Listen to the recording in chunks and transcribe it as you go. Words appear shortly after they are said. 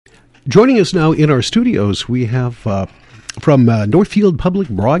Joining us now in our studios, we have from Northfield Public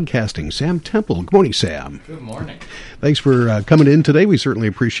Broadcasting, Sam Temple. Good morning, Sam. Good morning. Thanks for coming in today. We certainly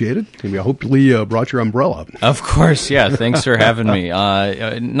appreciate it. And we hopefully brought your umbrella. Of course, yeah. Thanks for having me.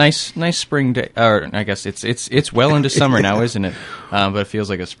 Nice spring day. Or I guess it's well into summer now, isn't it? But it feels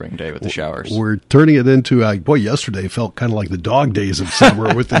like a spring day with the showers. We're turning it into yesterday felt kind of like the dog days of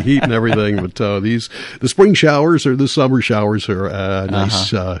summer with the heat and everything. But the spring showers or the summer showers are a nice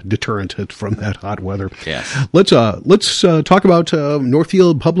deterrent from that hot weather. Yes. Let's talk about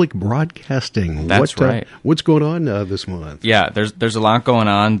Northfield Public Broadcasting. That's right. What's going on this month? Yeah, there's a lot going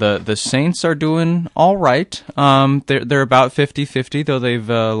on. The Saints are doing all right. They're about 50-50, though they've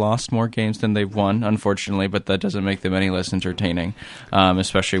lost more games than they've won, unfortunately. But that doesn't make them any less entertaining,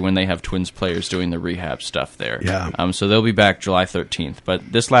 especially when they have Twins players doing the rehab stuff there. Yeah. So they'll be back July 13th.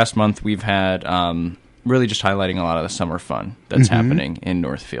 But this last month we've had really just highlighting a lot of the summer fun that's happening in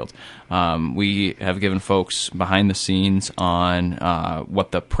Northfield. We have given folks behind the scenes on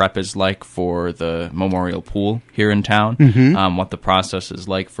what the prep is like for the Memorial Pool here in town, what the process is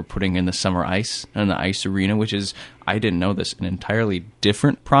like for putting in the summer ice in the ice arena, which is, I didn't know this, an entirely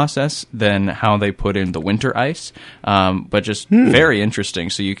different process than how they put in the winter ice, but just very interesting.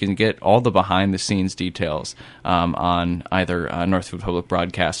 So you can get all the behind-the-scenes details on either Northfield Public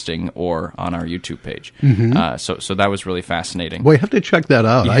Broadcasting or on our YouTube page. So that was really fascinating. Well, you have to check that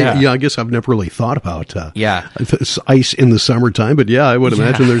out. Yeah. I guess I've never really thought about Yeah. ice in the summertime, but I would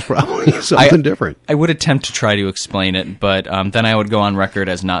imagine there's probably something different. I would attempt to try to explain it, but then I would go on record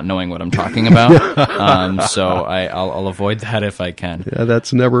as not knowing what I'm talking about. So I'll avoid that if I can. Yeah,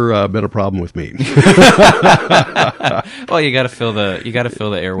 that's never been a problem with me. Well, you got to fill the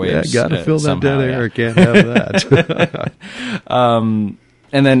airwaves. Yeah, got to fill that somehow, dead air. Can't have that.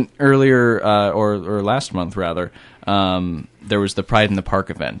 And then earlier, or last month rather, there was the Pride in the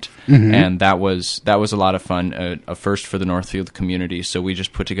Park event, and that was a lot of fun, a first for the Northfield community. So we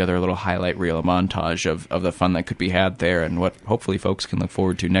just put together a little highlight reel, a montage of the fun that could be had there, and what hopefully folks can look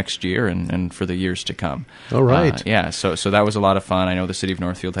forward to next year and for the years to come. All right. So that was a lot of fun. I know the city of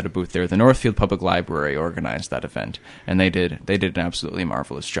Northfield had a booth there. The Northfield Public Library organized that event, and they did an absolutely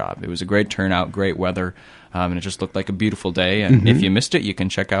marvelous job. It was a great turnout, great weather. And it just looked like a beautiful day. And if you missed it, you can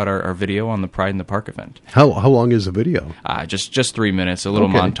check out our video on the Pride in the Park event. How long is the video? Just 3 minutes, a little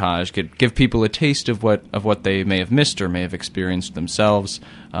montage. Give people a taste of what they may have missed or may have experienced themselves,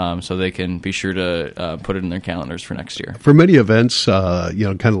 so they can be sure to put it in their calendars for next year. For many events,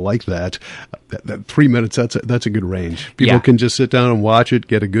 kind of like that 3 minutes, that's a good range. People can just sit down and watch it,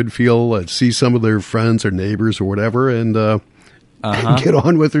 get a good feel, see some of their friends or neighbors or whatever, and get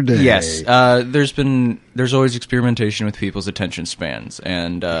on with their day. Yes, there's always experimentation with people's attention spans,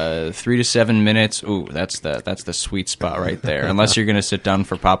 and 3 to 7 minutes. Ooh, that's the sweet spot right there. Unless you're going to sit down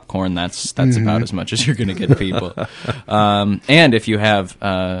for popcorn, that's about as much as you're going to get people. And if you have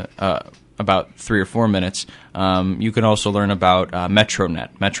about 3 or 4 minutes, you can also learn about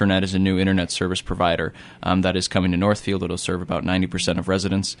MetroNet. MetroNet is a new internet service provider that is coming to Northfield. It'll serve about 90% of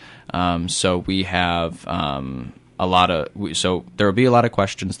residents. So we have so there will be a lot of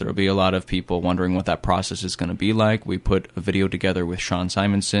questions. There will be a lot of people wondering what that process is going to be like. We put a video together with Sean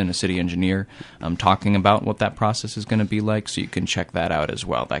Simonson, a city engineer, talking about what that process is going to be like, so you can check that out as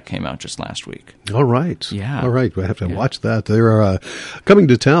well. That came out just last week. All right. Yeah. All right. We have to watch that. They're coming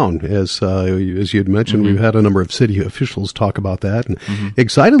to town, as you had mentioned. We've had a number of city officials talk about that, and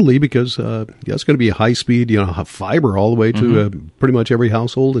excitedly, because it's going to be high speed, fiber all the way to pretty much every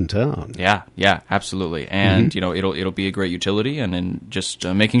household in town. Yeah, absolutely. And it'll be a great utility, and then just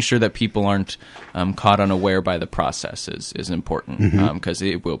making sure that people aren't caught unaware by the process is important, because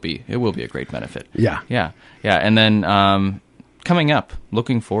it will be a great benefit. Yeah. And then coming up,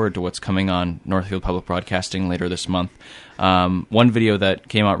 looking forward to what's coming on Northfield Public Broadcasting later this month. One video that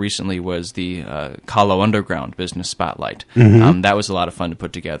came out recently was the Kahlo Underground Business Spotlight. That was a lot of fun to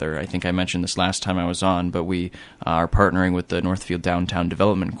put together. I think I mentioned this last time I was on, but we are partnering with the Northfield Downtown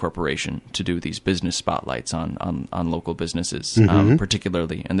Development Corporation to do these business spotlights on local businesses,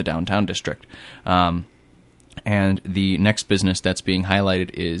 particularly in the downtown district. And the next business that's being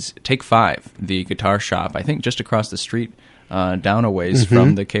highlighted is Take 5, the guitar shop, I think just across the street, down a ways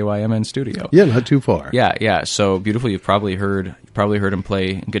from the KYMN studio. Yeah, not too far. Yeah. So beautiful. You've probably heard him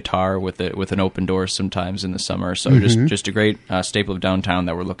play guitar with an open door sometimes in the summer. So just a great staple of downtown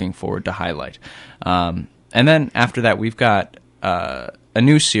that we're looking forward to highlight. And then after that, we've got a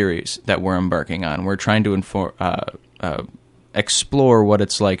new series that we're embarking on. We're trying to explore what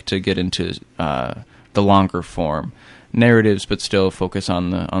it's like to get into the longer form narratives, but still focus on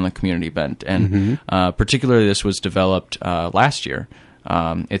the community bent. And particularly, this was developed last year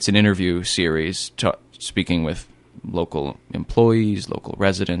It's an interview series speaking with local employees, local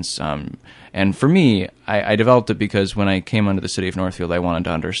residents. And for me, I developed it because when I came onto the city of Northfield, I wanted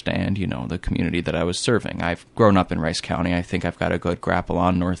to understand, the community that I was serving. I've grown up in Rice County. I think I've got a good grapple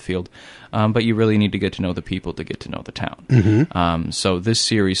on Northfield. But you really need to get to know the people to get to know the town. Mm-hmm. So this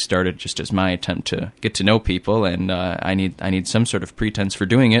series started just as my attempt to get to know people, and I need some sort of pretense for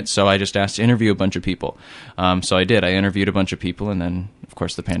doing it, so I just asked to interview a bunch of people. So I did. I interviewed a bunch of people, and then, of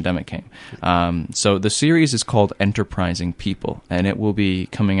course, the pandemic came. So the series is called Enterprising People, and it will be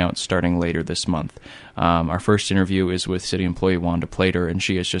coming out starting later this month. Our first interview is with city employee Wanda Plater, and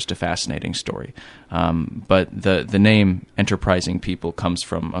she is just a fascinating story. But the name Enterprising People comes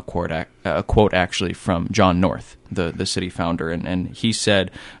from a quote actually from John North, the city founder, and he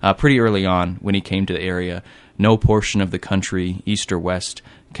said pretty early on when he came to the area, no portion of the country, east or west,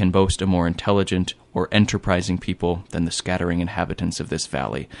 can boast a more intelligent or enterprising people than the scattering inhabitants of this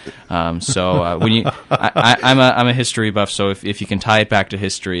valley. So when you, I'm a history buff, so if you can tie it back to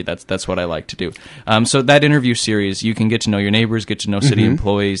history, that's what I like to do. So that interview series, you can get to know your neighbors, get to know city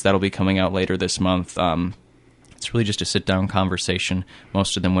employees. That'll be coming out later this month. It's really just a sit-down conversation.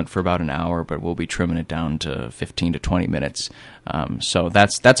 Most of them went for about an hour, but we'll be trimming it down to 15 to 20 minutes. So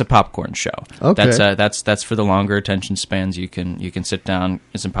that's a popcorn show. Okay. That's for the longer attention spans. You can sit down,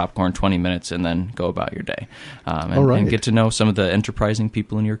 get some popcorn, 20 minutes, and then go about your day, and get to know some of the enterprising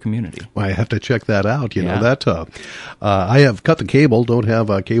people in your community. Well, I have to check that out. You know that I have cut the cable, don't have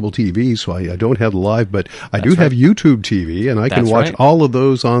cable TV, so I don't have live, but I do have YouTube TV, and I can watch all of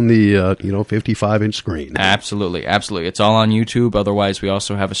those on the 55-inch screen. Absolutely. It's all on YouTube. Otherwise, we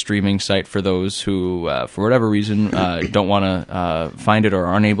also have a streaming site for those who, for whatever reason, don't want to find it or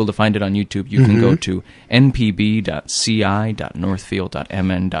aren't able to find it on YouTube. You can go to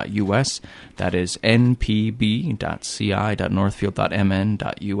npb.ci.northfield.mn.us. That is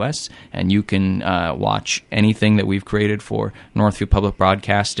npb.ci.northfield.mn.us, and you can watch anything that we've created for Northfield Public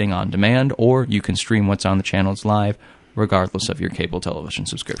Broadcasting on demand, or you can stream what's on the channels live, regardless of your cable television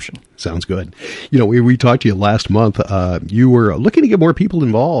subscription. Sounds good. We talked to you last month. You were looking to get more people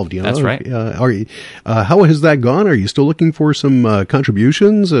involved. That's right. How has that gone? Are you still looking for some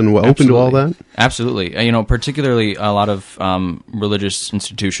contributions and open to all that? Absolutely. Particularly a lot of religious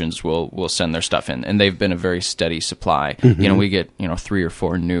institutions will send their stuff in, and they've been a very steady supply. Mm-hmm. We get 3 or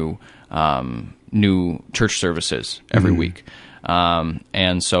 4 new church services every week.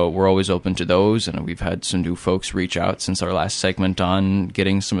 And so we're always open to those, and we've had some new folks reach out since our last segment on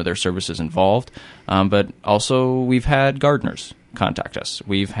getting some of their services involved. But also we've had gardeners contact us.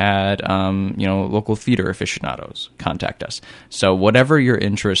 We've had, local theater aficionados contact us. So whatever your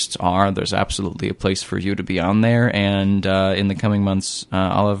interests are, there's absolutely a place for you to be on there. And in the coming months,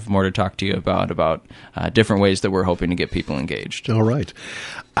 I'll have more to talk to you about different ways that we're hoping to get people engaged. All right.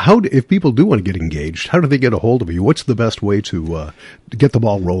 If people do want to get engaged, how do they get a hold of you? What's the best way to get the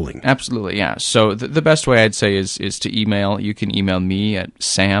ball rolling? Absolutely, yeah. So the best way I'd say is to email. You can email me at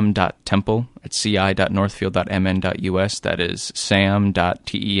sam.temple@ci.northfield.mn.us. That is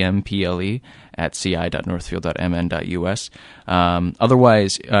sam.temple@ci.northfield.mn.us.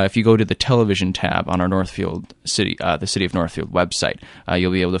 Otherwise, if you go to the television tab on our the City of Northfield website,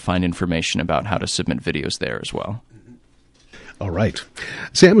 you'll be able to find information about how to submit videos there as well. All right.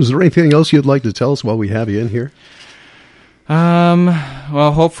 Sam, is there anything else you'd like to tell us while we have you in here?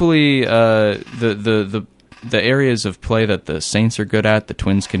 Well, hopefully the areas of play that the Saints are good at, the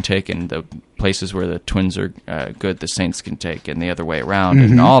Twins can take, and the places where the Twins are good, the Saints can take, and the other way around,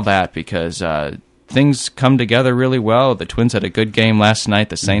 and all that, because things come together really well. The Twins had a good game last night.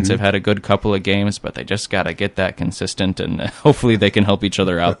 The Saints have had a good couple of games, but they just got to get that consistent, and hopefully they can help each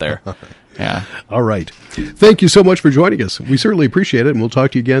other out there. Yeah. All right. Thank you so much for joining us. We certainly appreciate it, and we'll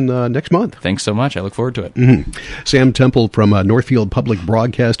talk to you again next month. Thanks so much. I look forward to it. Sam Temple from Northfield Public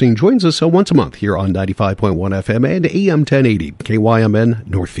Broadcasting joins us once a month here on 95.1 FM and AM 1080, KYMN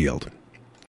Northfield.